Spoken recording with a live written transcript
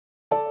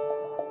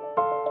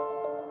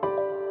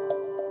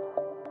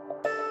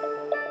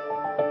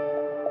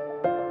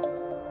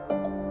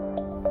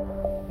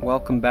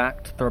Welcome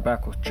back to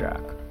Throwback with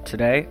Jack.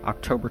 Today,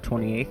 October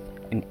 28th,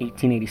 in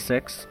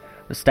 1886,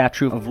 the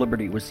Statue of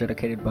Liberty was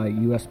dedicated by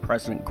U.S.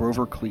 President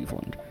Grover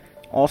Cleveland.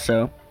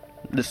 Also,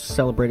 this was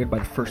celebrated by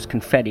the first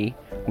confetti,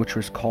 which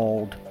was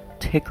called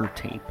ticker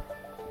tape,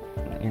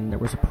 and there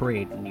was a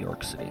parade in New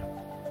York City.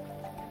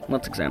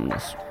 Let's examine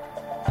this.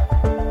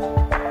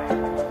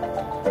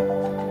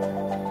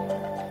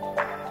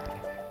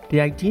 The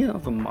idea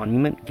of a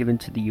monument given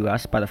to the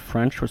U.S. by the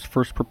French was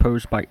first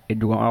proposed by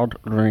Edouard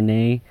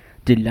René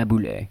de La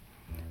Boulaye,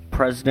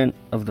 president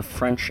of the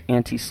French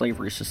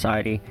Anti-Slavery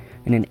Society,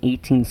 in an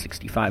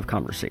 1865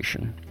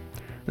 conversation.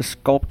 The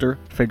sculptor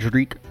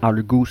Frédéric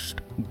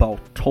Auguste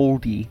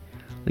Bartholdi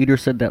later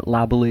said that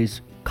La Boulay's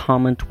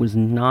comment was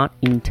not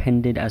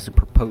intended as a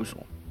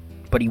proposal,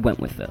 but he went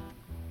with it.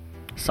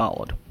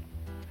 Solid.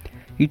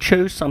 He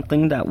chose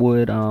something that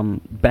would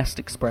best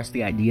express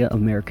the idea of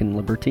American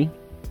liberty.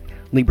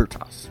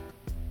 Libertas,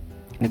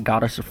 the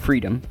goddess of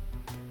freedom,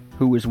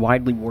 who was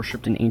widely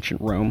worshipped in ancient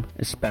Rome,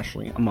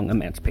 especially among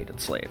emancipated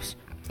slaves.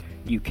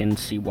 You can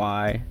see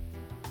why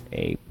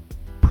a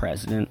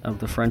president of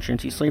the French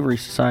Anti-Slavery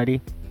Society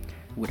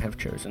would have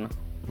chosen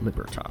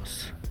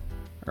Libertas,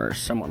 or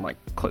someone like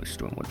close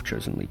to him would have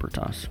chosen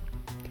Libertas.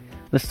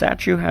 The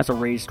statue has a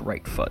raised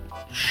right foot,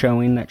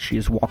 showing that she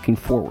is walking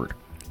forward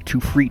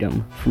to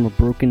freedom from a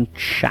broken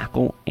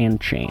shackle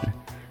and chain,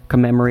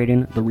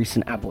 commemorating the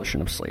recent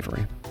abolition of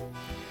slavery.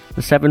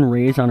 The 7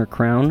 rays on her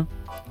crown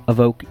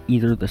evoke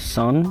either the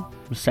sun,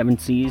 the 7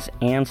 seas,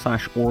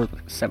 or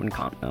the 7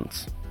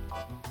 continents.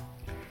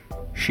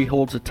 She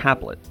holds a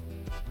tablet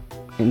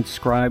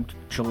inscribed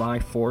July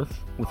 4th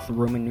with the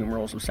Roman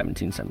numerals of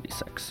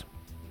 1776,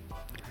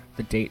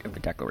 the date of the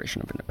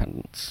Declaration of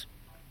Independence.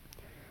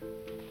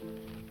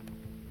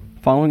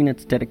 Following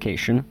its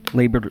dedication,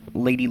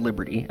 Lady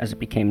Liberty, as it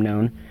became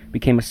known,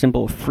 became a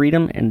symbol of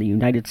freedom in the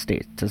United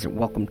States as it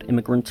welcomed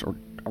immigrants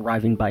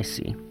arriving by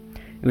sea.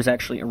 It was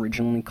actually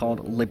originally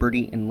called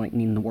Liberty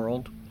Enlightening the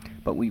World,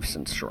 but we've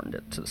since shortened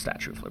it to the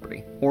Statue of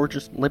Liberty, or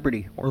just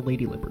Liberty, or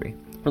Lady Liberty,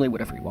 really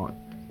whatever you want.